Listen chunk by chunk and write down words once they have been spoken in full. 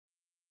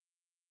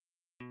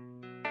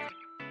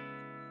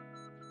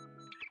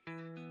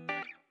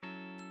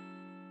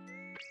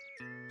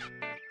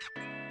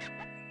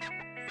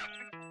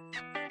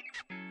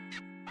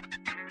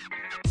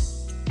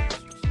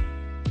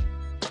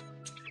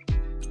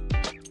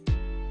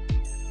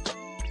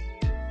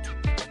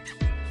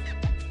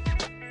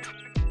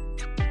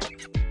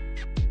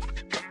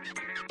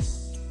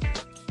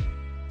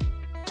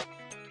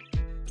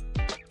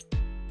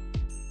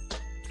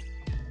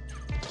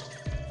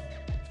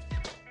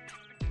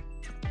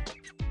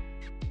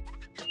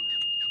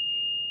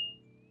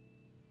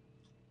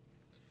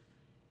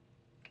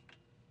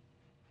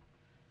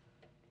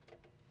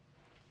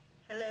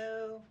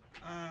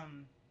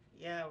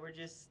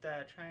just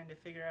trying to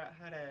figure out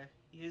how to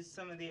use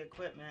some of the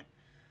equipment.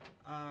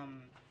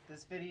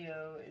 This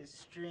video is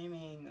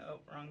streaming, oh,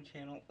 wrong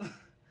channel.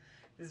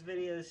 This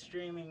video is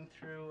streaming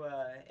through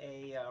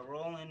a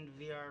Roland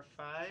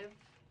vr5,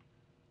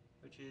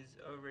 which is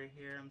over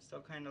here. I'm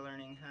still kind of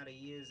learning how to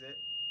use it.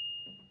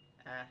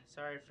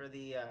 Sorry for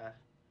the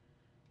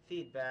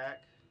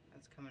feedback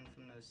that's coming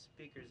from those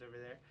speakers over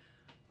there.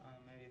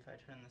 Maybe if I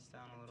turn this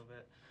down a little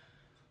bit.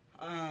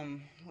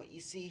 What you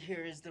see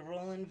here is the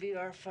Roland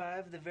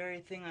vr5, the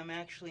very thing I'm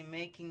actually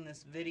making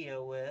this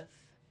video with.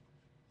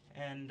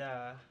 And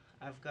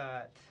I've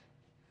got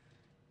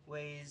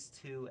ways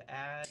to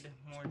add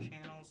more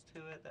channels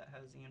to it that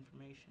has the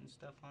information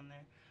stuff on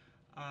there.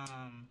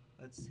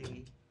 Let's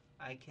see,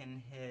 I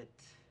can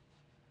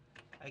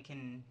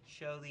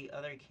show the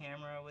other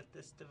camera with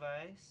this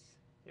device.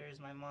 There's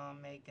my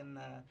mom making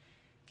the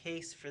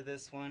case for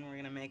this one. We're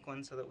going to make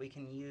one so that we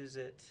can use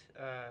it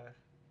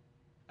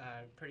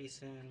pretty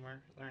soon.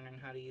 We're learning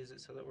how to use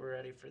it so that we're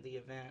ready for the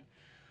event.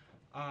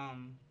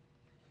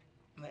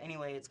 But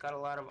anyway, it's got a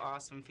lot of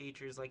awesome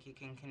features, like you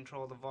can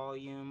control the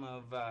volume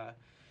of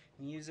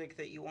music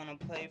that you want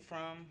to play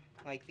from,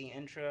 like the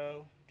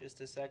intro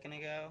just a second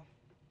ago.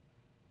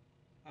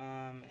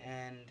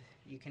 And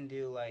you can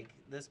do, like,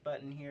 this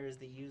button here is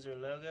the user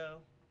logo,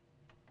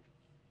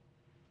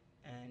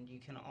 and you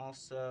can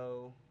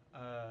also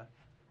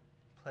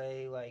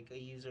play like a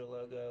user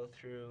logo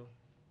through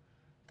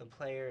the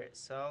player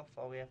itself.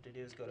 All we have to do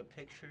is go to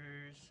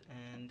pictures,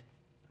 and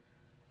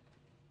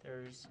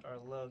there's our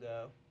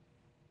logo,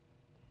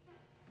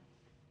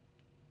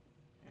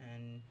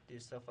 and do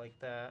stuff like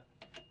that.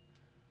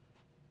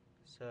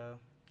 So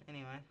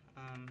anyway,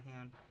 hang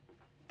on,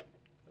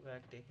 go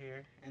back to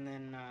here, and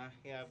then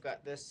yeah, I've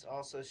got this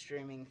also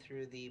streaming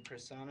through the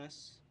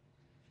Presonus,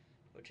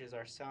 which is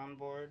our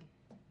soundboard,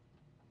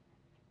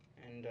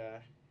 and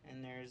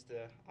there's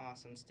the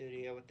awesome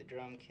studio with the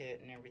drum kit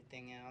and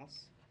everything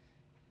else.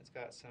 It's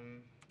got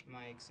some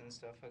mics and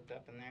stuff hooked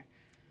up in there,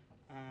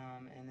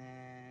 and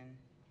then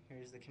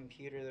here's the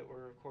computer that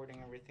we're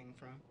recording everything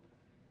from.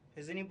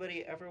 Has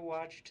anybody ever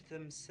watched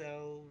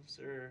themselves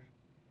or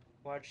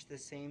watched the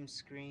same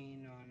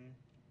screen on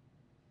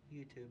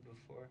YouTube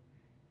before?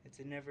 It's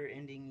a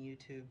never-ending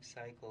YouTube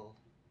cycle,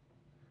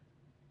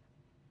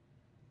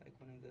 like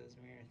one of those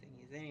mirror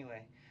thingies.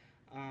 Anyway,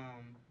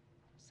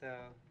 so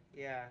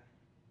yeah,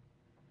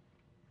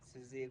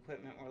 this is the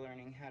equipment we're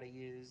learning how to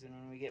use, and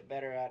when we get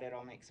better at it,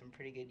 I'll make some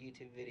pretty good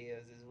YouTube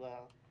videos as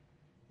well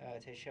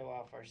to show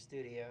off our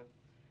studio.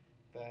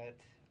 But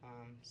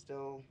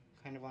still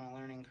kind of on a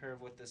learning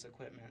curve with this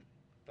equipment.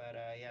 But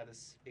yeah,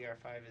 this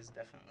vr5 is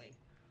definitely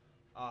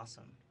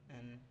awesome.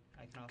 And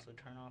I can also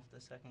turn off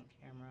the second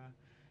camera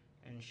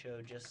and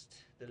show just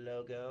the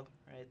logo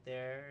right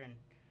there, and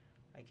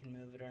I can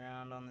move it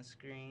around on the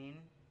screen.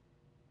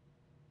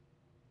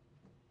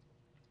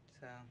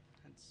 So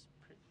that's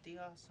pretty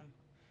awesome.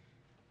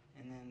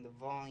 And then the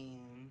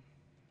volume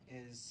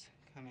is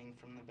coming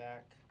from the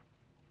back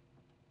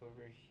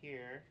over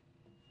here.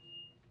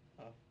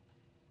 Oh,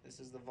 this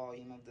is the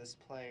volume of this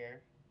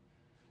player.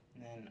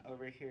 And then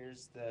over here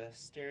is the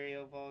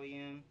stereo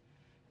volume,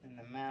 and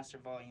the master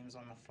volume's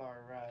on the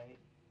far right.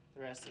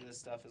 The rest of this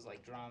stuff is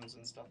like drums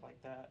and stuff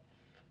like that,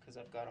 because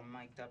I've got them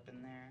mic'd up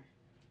in there.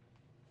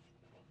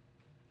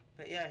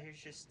 But yeah,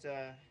 here's just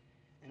an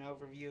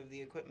overview of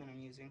the equipment I'm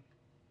using.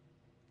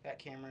 That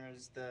camera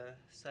is the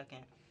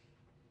second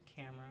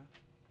camera.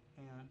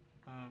 Hang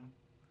on,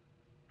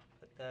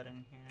 put that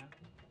in here now.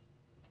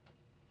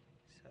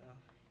 So,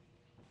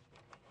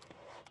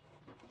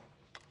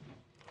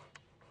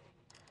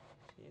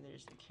 see,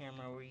 there's the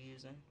camera we're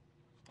using.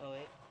 Oh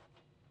wait,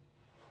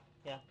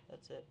 yeah,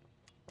 that's it.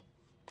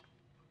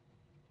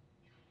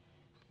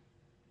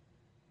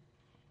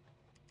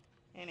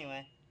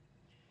 Anyway,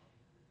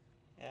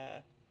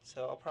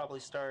 so I'll probably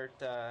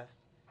start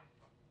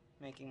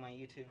making my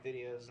YouTube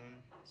videos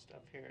and stuff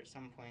here at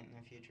some point in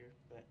the future.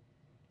 But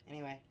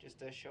anyway, just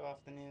to show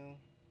off the new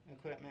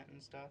equipment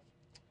and stuff,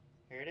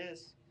 here it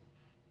is.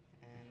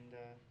 And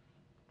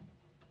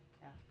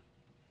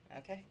yeah,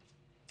 okay.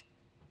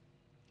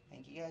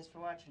 Thank you guys for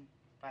watching.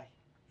 Bye.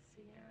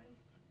 See you.